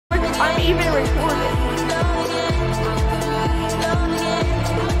I'm even recording.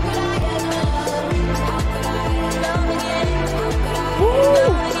 Woo!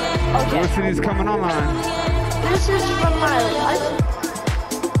 Okay. What city's coming online? This is from my life.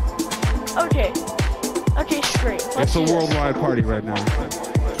 Okay. Okay, straight. It's a worldwide party right now.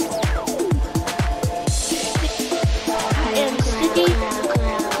 And sticky.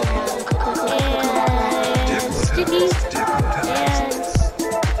 And sticky. And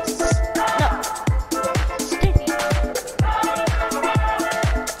no. Sticky.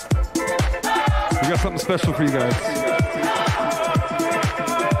 We got something special for you guys.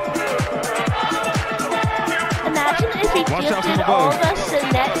 Imagine if we gifted all of us the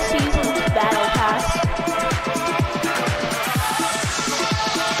next season's battle pass.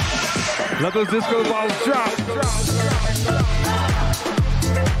 Let those disco balls drop.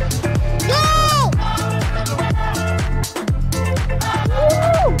 Go!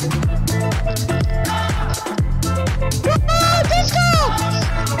 Woo! Go, disco!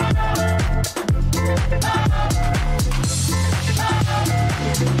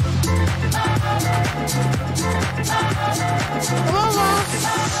 Oh no,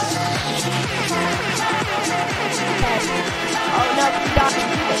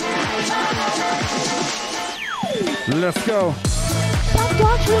 Let's go. stop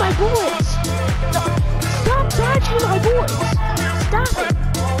dodging my bullets! No, stop dodging my bullets! Stop it!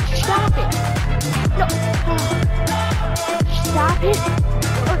 Stop it! No! Stop it!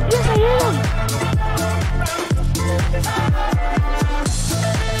 Oh, yes, I am!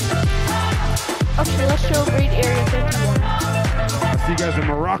 Okay, let's show Raid Area 51. I see you guys in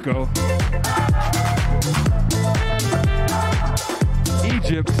Morocco.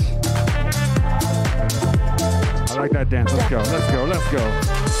 Egypt. I like that dance. Let's go, let's go, let's go.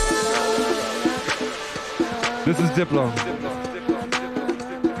 This is Diplo.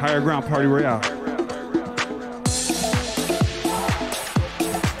 Higher Ground Party Royale.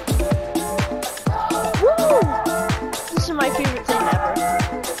 Woo! This is my favorite thing ever.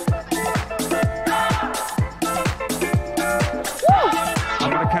 Woo!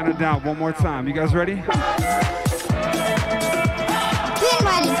 I'm gonna count it down one more time. You guys ready? Being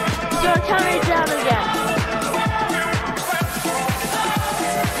ready. So count it down again.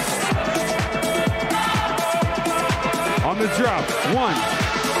 On the drop. 1,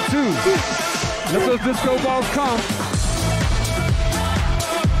 2. Let those disco balls come.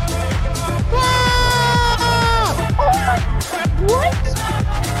 Whoa! Oh my! What?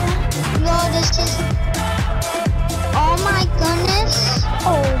 No, this is. Oh my goodness.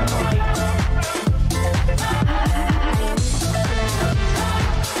 Oh my!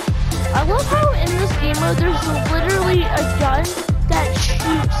 I love how in this game mode there's literally a gun that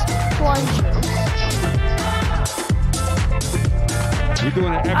shoots plungers. We're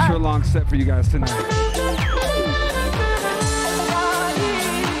doing an extra long set for you guys tonight.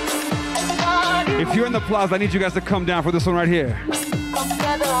 If you're in the plaza, I need you guys to come down for this one right here.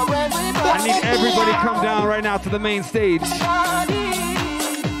 I need everybody to come down right now to the main stage.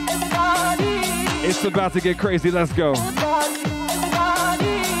 It's about to get crazy. Let's go.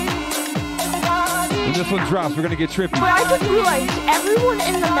 When this one drops, we're gonna get trippy. But I just realized everyone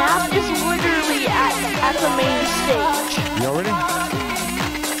in the map is literally at the main stage. Y'all ready?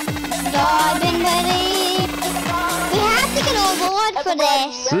 No, I've been ready. We have to get on board for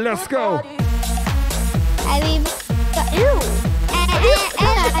this. Let's go. Ew.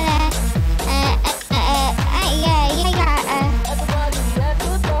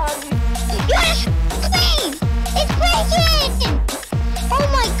 It's breaking! Oh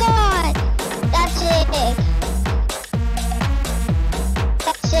my god! That's sick.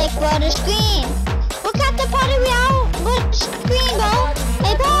 That's sick, bro. The screen. Look at the party we out. Look, the screen, bro.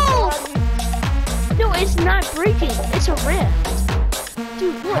 Hey, bro. No, it's not breaking. It's a rift.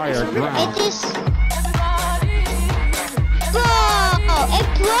 Dude, look, it's a rift. It just... Bro, it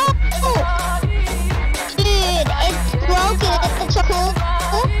broke. Dude, it's broken. It's so cool.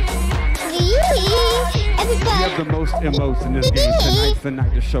 We have the most emotes in this game. Tonight's the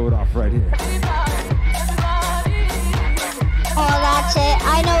night to show it off right here. Oh, that's it.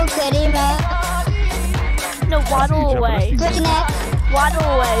 I know good emote. No, waddle away. Good neck. Waddle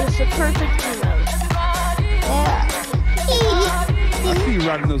away is the perfect emote. I see you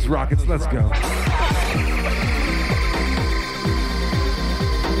riding those rockets. Let's go.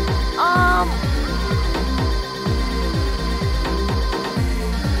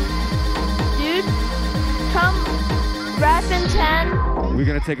 Dude, come rap in 10. We're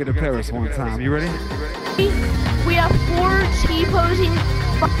gonna take it to Paris one time. You ready? We have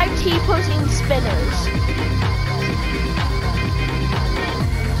 5 T-posing spinners.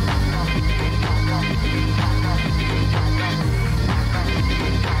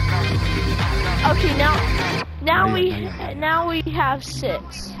 now we have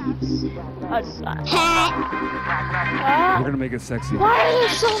 6. We're gonna make it sexy. Why are there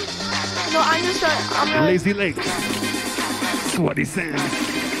so? No, I'm gonna. Lazy Lakes, sweaty sands,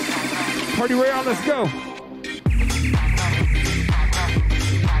 party royale. Let's go.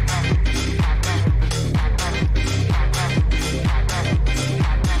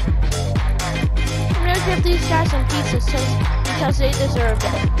 I'm gonna give these guys some pizzas because they deserve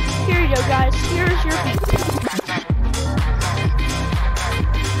it. Here you go, guys. Here's your pizza.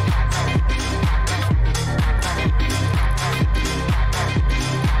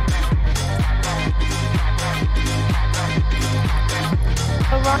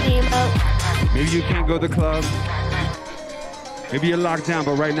 Maybe you can't go to the club. Maybe you're locked down,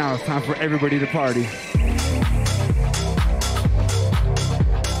 but right now it's time for everybody to party.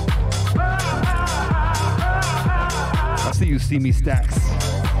 I see you see me stacks.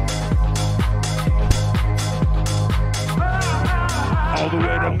 All the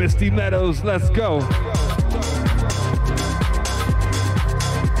way to Misty Meadows. Let's go.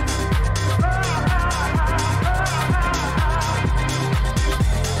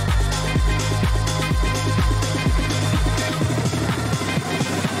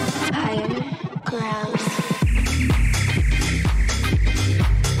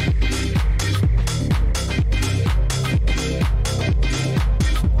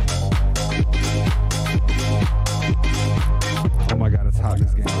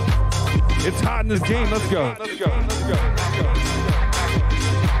 This game, let's go. Let's go. Let's go. Let's go.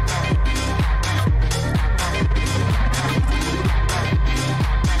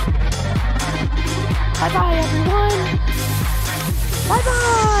 Bye bye, everyone. Bye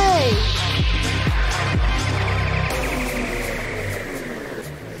bye.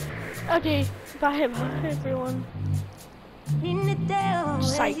 Okay, bye bye, everyone.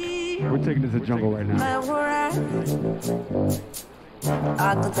 Psych. We're taking this to jungle right now. We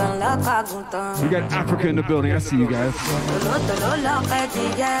got Africa in the building. I see you guys.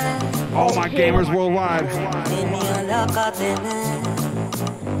 All my gamers worldwide.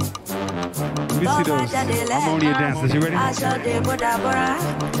 Let me see those harmonia dances. You ready?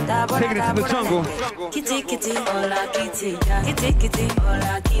 Taking it to the jungle. Kitty kitty, hola kitty, kitty kitty,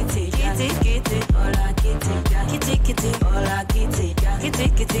 hola kitty, kitty kitty, hola kitty, kitty kitty, hola kitty, kitty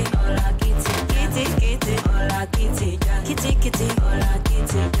kitty, hola kitty, kitty kitty, hola kitty, kitty kitty, hola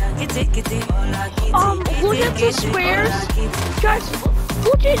kitty, kitty kitty, hola kitty. Look at the squares, guys.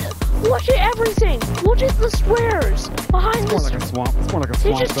 Look at everything. Look at the squares behind this. It's more like a swamp. It's more like a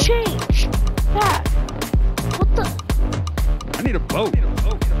swamp. They just changed. That. What the? I need a boat.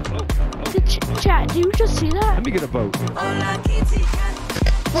 Chat, do you just see that? Let me get a boat.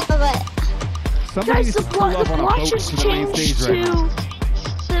 Guys, the block just changed to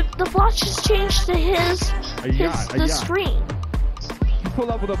the block just changed to the screen. Pull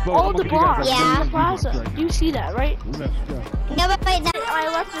up with a boat. All the blocks Yeah. in the plaza. You see that, right? Let's go. No, but wait, no. I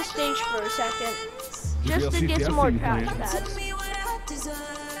left the stage for a second just to get some more crash pads.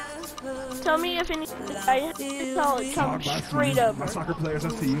 Tell me if any. I tell it comes straight over. My soccer players, I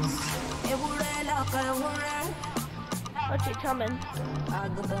see you. Okay, coming.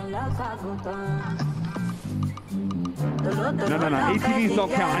 No. ATVs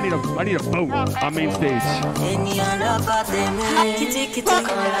don't count. I need a boat on main stage.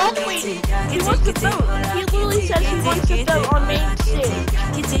 He wants the boat. He literally says he wants the boat on main stage.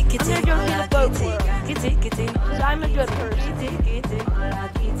 I'm gonna go get a boat for him. Because I'm a good person.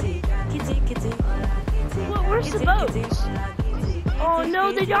 Where's the boats? Oh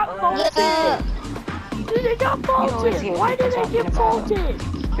no, they got faulted. Dude, they got faulted. Why did they get faulted?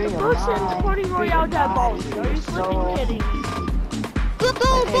 The person in the Party Royale got faulted. Are you flipping kidding me? Boat,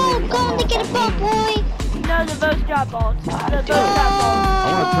 go to get a boat, boy. No, the boats got faulted. The boats got faulted. I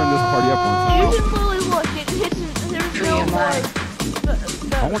want to turn this party up one You time. can literally look. There's no more.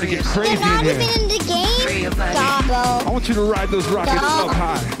 I want to get crazy They're not in even here. in the game. Gobbo. I want you to ride those rockets up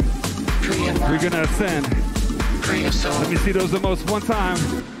high. We're gonna ascend. Let me see those the most one time.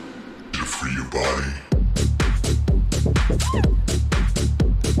 Free your body.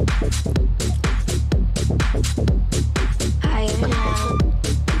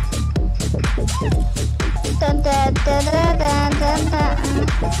 Dun, dun, dun, dun, dun, dun, dun.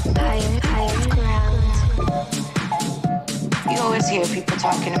 You always hear people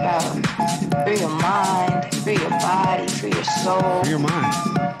talking about free your mind, free your body, free your soul. Free your mind.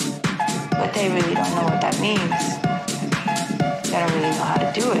 But they really don't know what that means. They don't really know how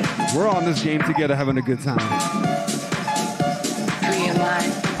to do it. We're all in this game together having a good time. Free your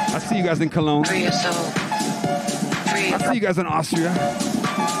mind, I see you guys in Cologne. free your soul. Free I your see you guys in Austria.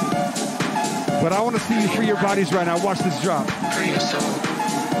 But I want to see you free your bodies right now. Watch this drop.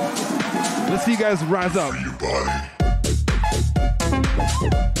 Let's see you guys rise up. Free your body.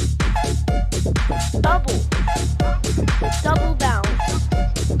 Double down.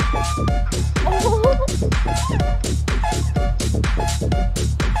 Oh.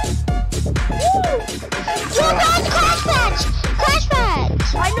 Dude, guys, crash patch! Crash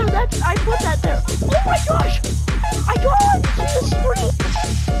patch! I know that's, I put that there. Oh my gosh! I got it! See the screen!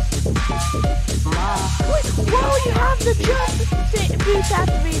 Wait, while you have the jump beats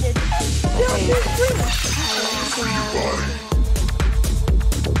activated, there's your screen.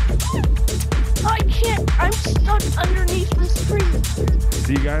 I can't, I'm stuck underneath the screen.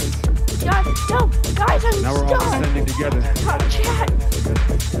 See you guys? Guys, no, guys, I'm Now we're all stuck. descending together. Chat.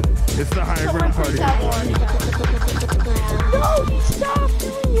 It's the higher ground party. No, stop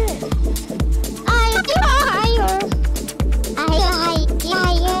doing it.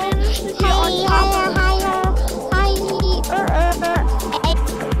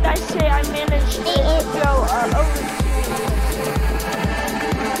 I say I managed to go over.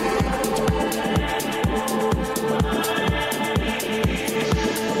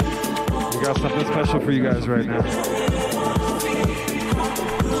 We got something special for you guys right now.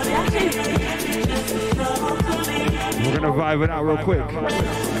 We're gonna vibe it out real quick.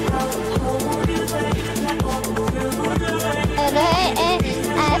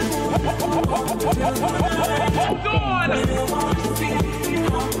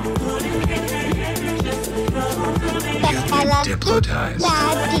 Hypnotized.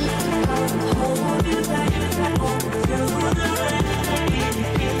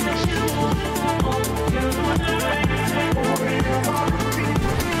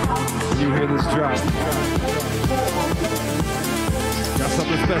 You hear this drop. Got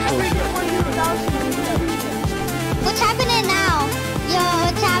something special. What's happening now? Yo,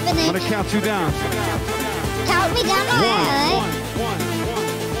 what's happening? I'm gonna count you down. Count me down.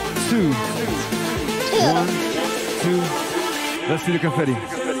 Two. 1, 2. Let's see the confetti.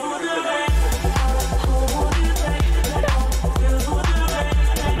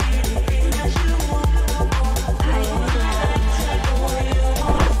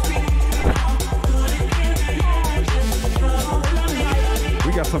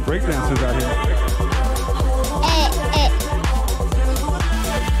 We got some breakdancers out here.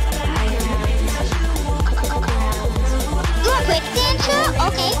 You're a breakdancer?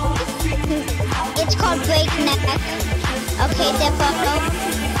 Okay. It's called breakneck. Okay, therefore.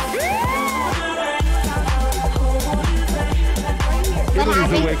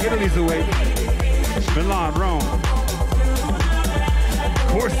 Italy's awake. Milan, Rome.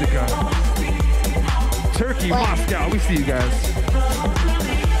 Corsica. Turkey, Moscow. We see you guys.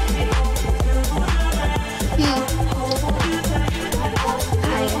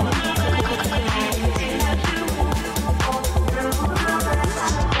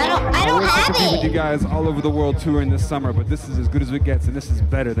 I don't have it. it. You guys all over the world touring this summer, but this is as good as it gets, and this is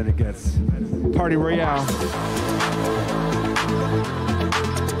better than it gets. Party Royale.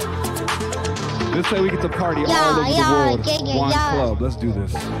 This way we get to party all over the world. One club. Let's do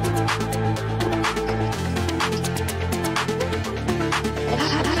this.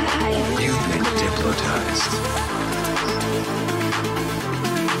 You've been hypnotized.